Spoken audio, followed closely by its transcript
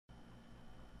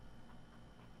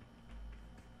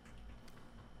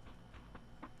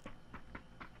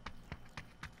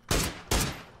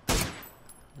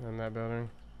in that building.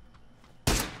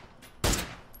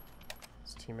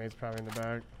 His teammate's probably in the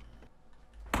back.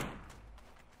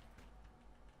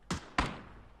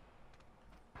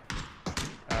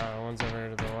 One's over here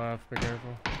to the left. Be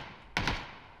careful.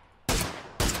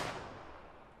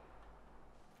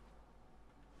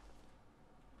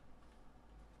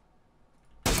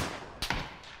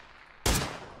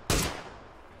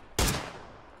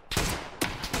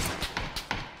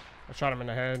 I shot him in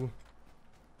the head.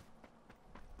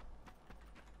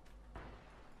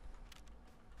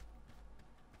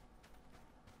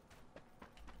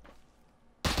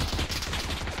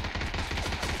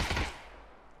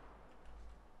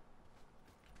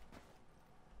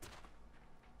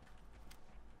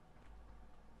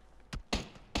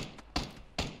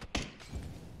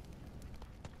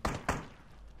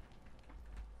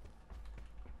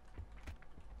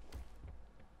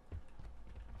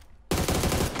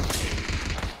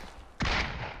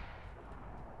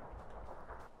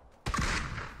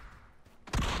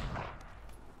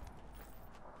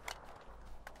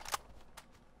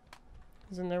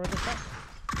 He's in there with the shot.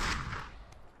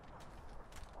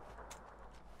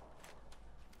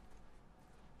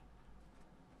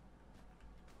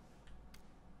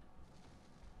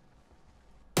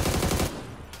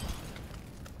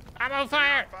 I'm on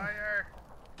fire! Fire!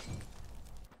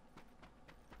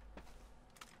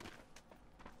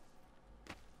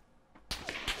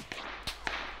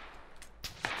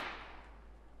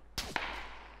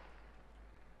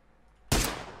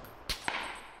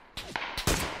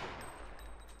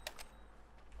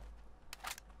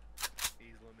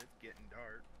 Easelm, it's getting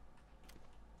dark.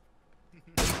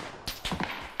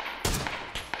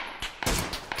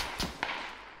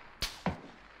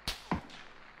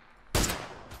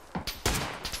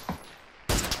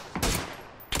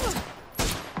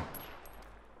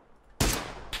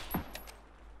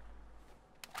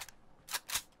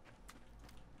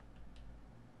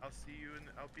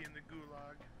 I'll be in the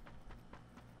gulag.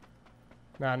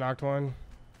 Nah, knocked one. I'm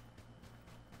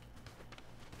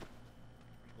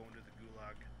going to the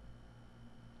gulag.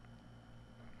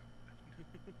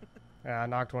 Yeah, I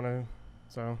knocked one of,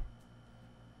 so. Are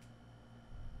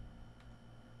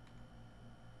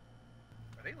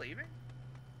they leaving?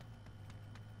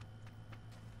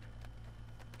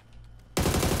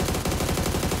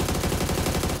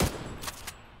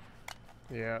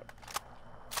 Yeah.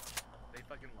 They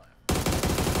fucking left.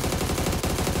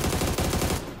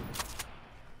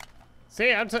 See,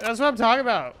 that's what I'm talking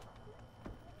about.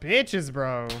 Bitches,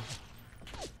 bro.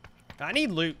 I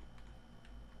need loot.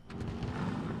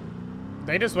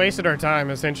 They just wasted our time,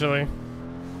 essentially.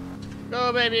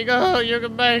 Go, baby, go. You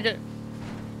can make it.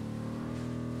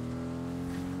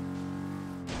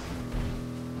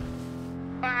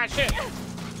 Ah, shit.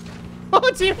 Oh,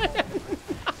 teammate.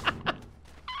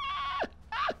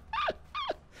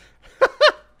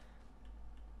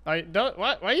 I don't.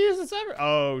 What? Why are you using cyber?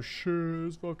 Oh shit!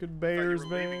 It's fucking bears,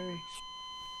 man.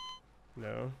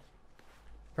 No,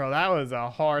 bro, that was a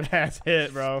hard ass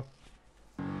hit, bro.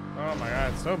 Oh my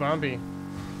god, it's so bumpy.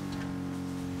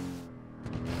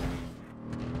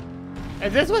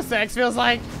 Is this what sex feels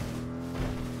like?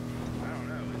 I don't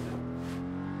know.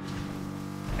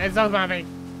 Is it? It's so bumpy.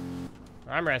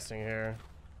 I'm resting here.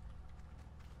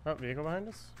 Oh, vehicle behind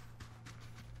us.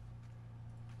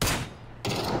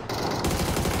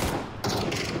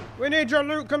 We need your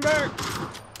loot, come back!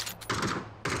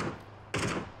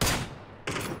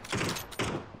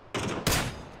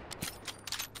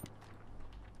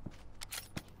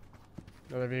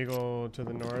 Another vehicle to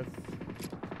the north.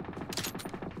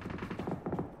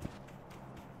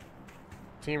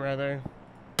 Team right there.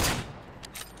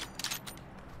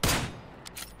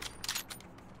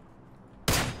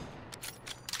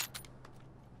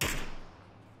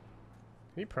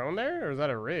 He prone there, or is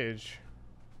that a ridge?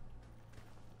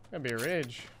 Gotta be a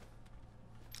ridge.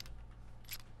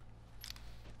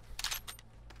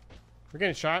 We're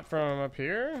getting shot from up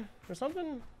here or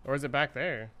something? Or is it back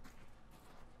there?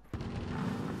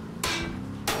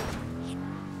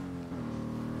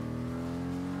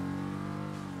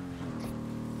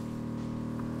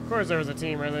 Of course there was a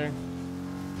team right there.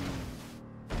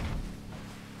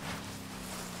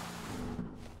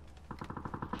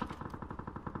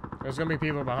 There's gonna be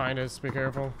people behind us, be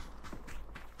careful.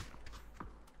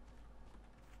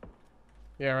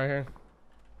 Yeah, right here.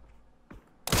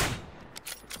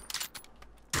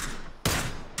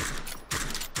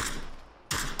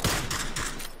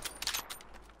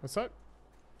 What's up?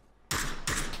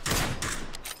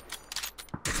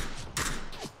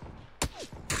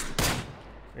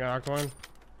 We got knocked one.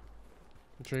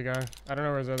 The tree guy. I don't know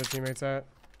where his other teammates at.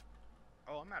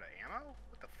 Oh, I'm out of ammo?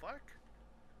 What the fuck?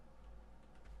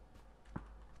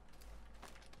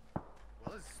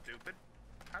 Well, this is stupid.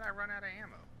 How'd I run out of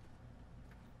ammo?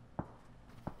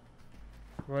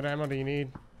 What ammo do you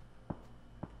need?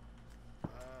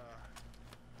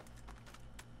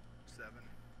 7.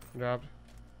 Dropped.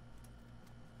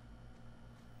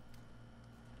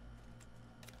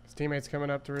 His teammate's coming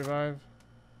up to revive.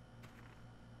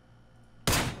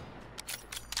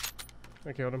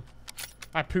 I killed him.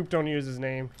 I pooped on use his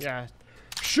name. Yeah.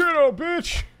 Shit up,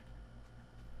 bitch!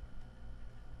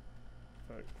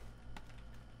 Fuck.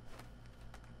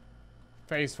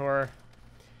 Phase 4.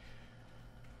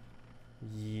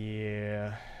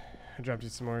 Yeah. I dropped you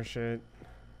some more shit.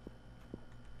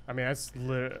 I mean, that's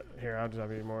lit. Here, I'll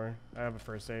drop you more. I have a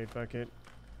first aid bucket.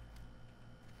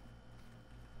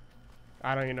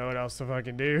 I don't even know what else to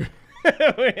fucking do. We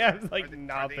have like Are they in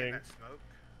nothing. that smoke?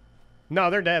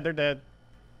 No, they're dead. They're dead.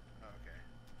 Oh, okay.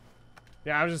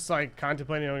 Yeah, I was just like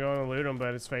contemplating on going to loot them,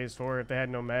 but it's phase 4. If they had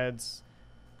no meds,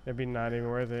 it'd be not even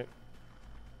worth it.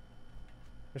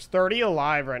 There's 30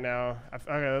 alive right now.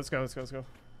 Okay, let's go. Let's go. Let's go.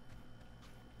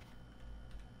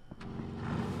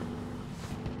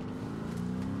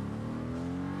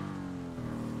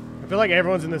 I feel like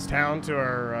everyone's in this town to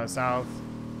our south.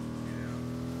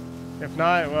 Yeah. If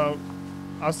not, well,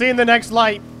 I'll see you in the next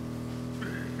light.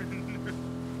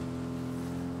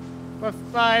 My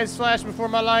eyes flash before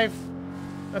my life.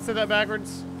 I said that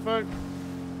backwards. Fuck.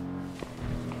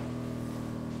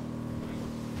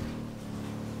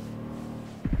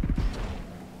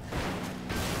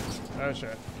 Oh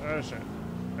shit. Oh shit.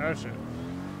 Oh shit.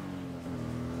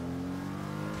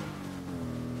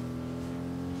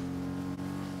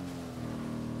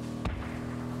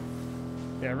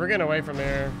 Yeah, we're getting away from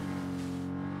here.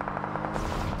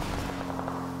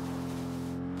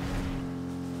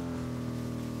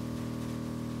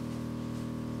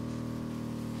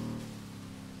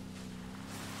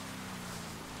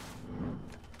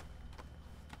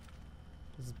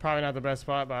 This is probably not the best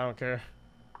spot, but I don't care.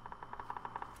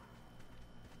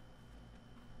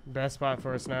 Best spot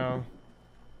for us now.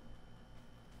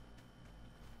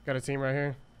 Got a team right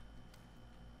here.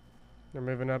 They're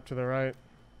moving up to the right.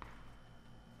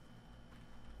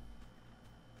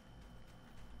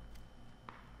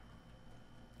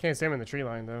 Can't see him in the tree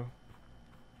line though.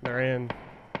 They're in.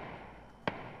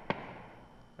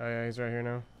 Oh yeah, he's right here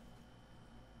now.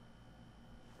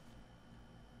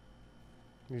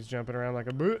 He's jumping around like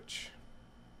a bitch.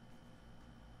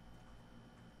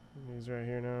 He's right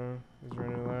here now. He's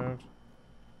running left.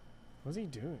 What's he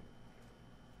doing?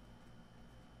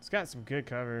 He's got some good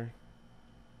cover.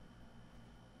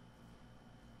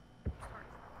 It's starting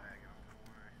to lag, I don't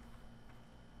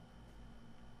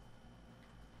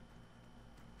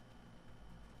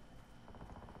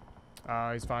know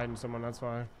why. He's fighting someone, that's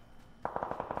why.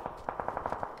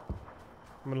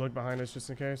 I'm gonna look behind us just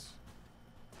in case.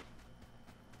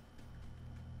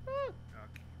 I'll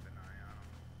keep an eye on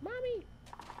him. Mommy!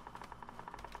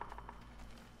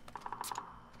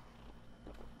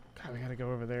 God, we gotta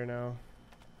go over there now.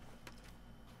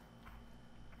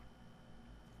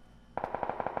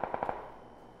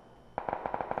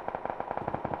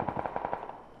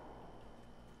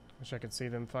 Wish I could see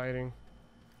them fighting.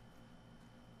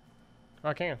 Oh,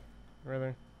 I can.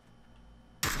 Really?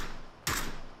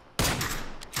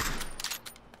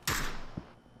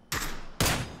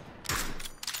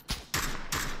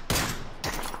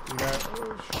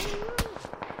 Oh, shit.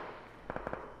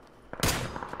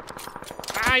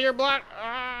 Ah, you're blocked.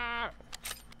 Ah.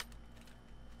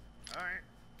 Alright.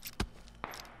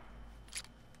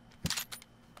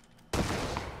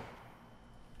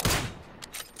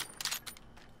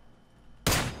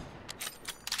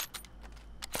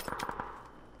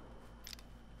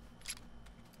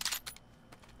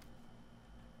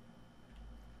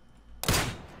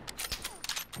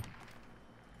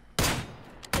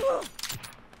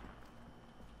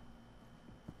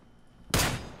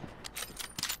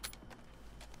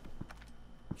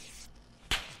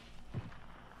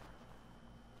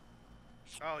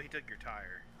 Oh, he took your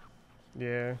tire.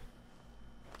 Yeah.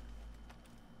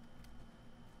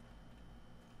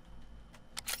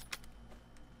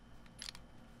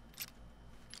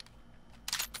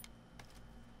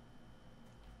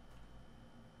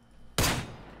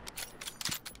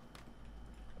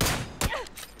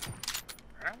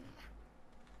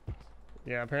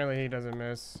 Yeah, apparently he doesn't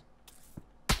miss.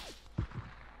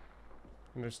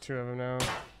 And there's 2 of them now.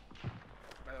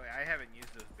 By the way, I haven't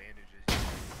used those bandages yet.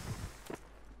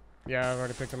 Yeah, I've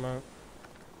already picked them up.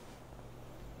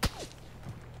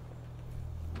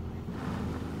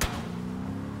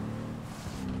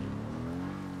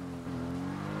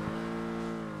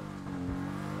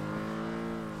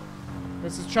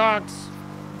 This is Chalks.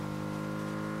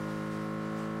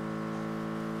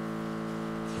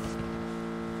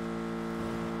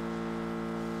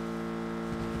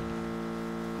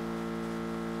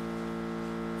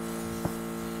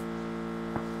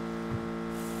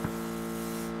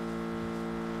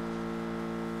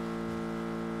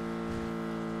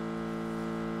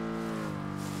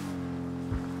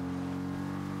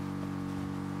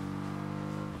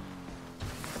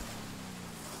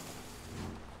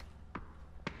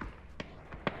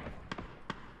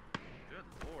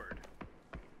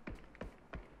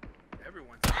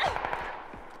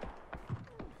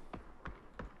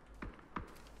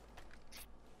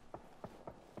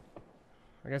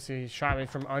 guess he shot me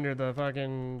from under the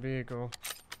fucking vehicle.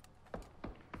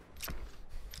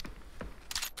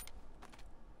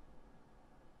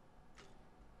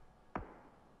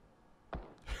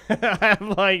 I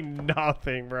have like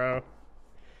nothing, bro.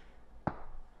 Is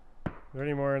there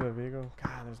any more in the vehicle?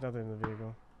 God, there's nothing in the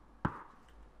vehicle.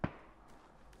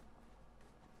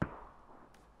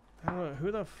 I don't know,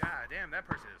 who the f— God damn, that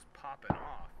person is popping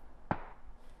off.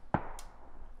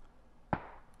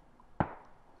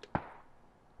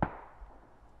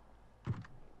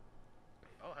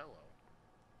 Oh, hello.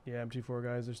 Yeah, MT4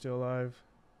 guys are still alive.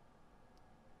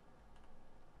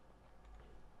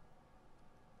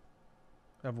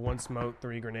 I have 1 smoke,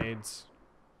 3 grenades.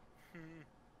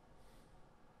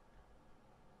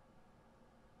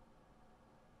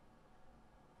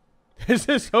 This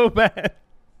is so bad.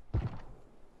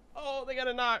 Oh, they got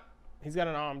a knock. He's got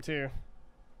an arm too.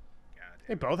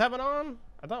 They both have an arm?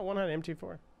 I thought one had an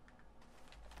MT4.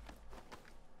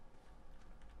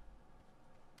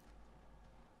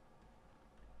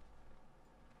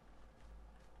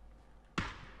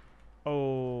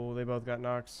 Oh, they both got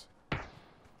knocks.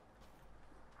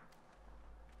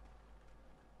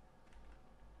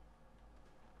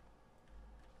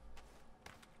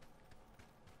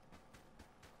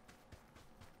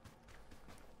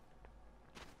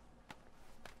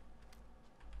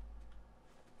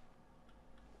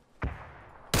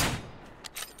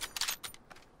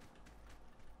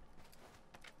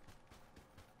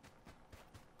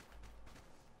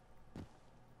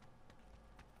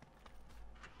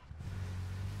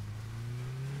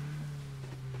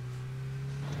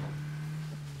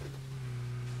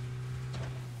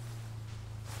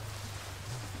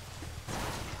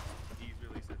 He's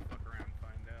really said fuck around and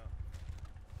find out.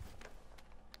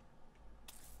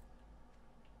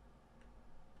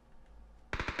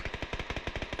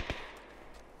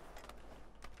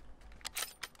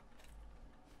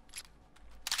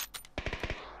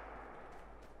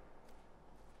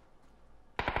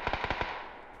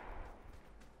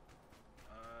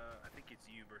 I think it's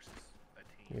you versus a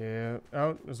team. Yeah.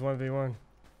 Oh, there's 1v1. 1v1?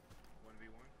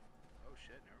 Oh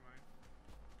shit, never mind.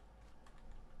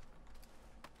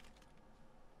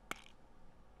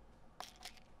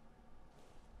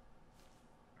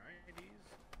 Alright, he's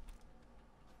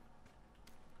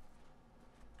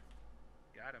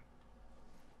got him.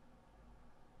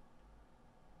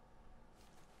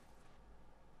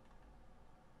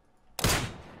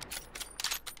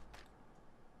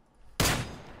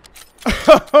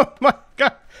 Oh my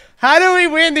god. How do we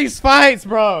win these fights,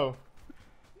 bro?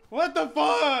 What the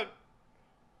fuck?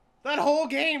 That whole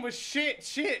game was shit.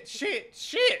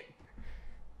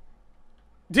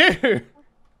 Dude.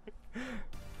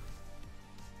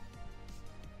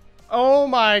 Oh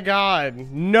my god.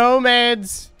 No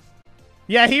meds.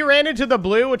 Yeah, he ran into the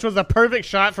blue, which was a perfect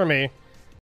shot for me.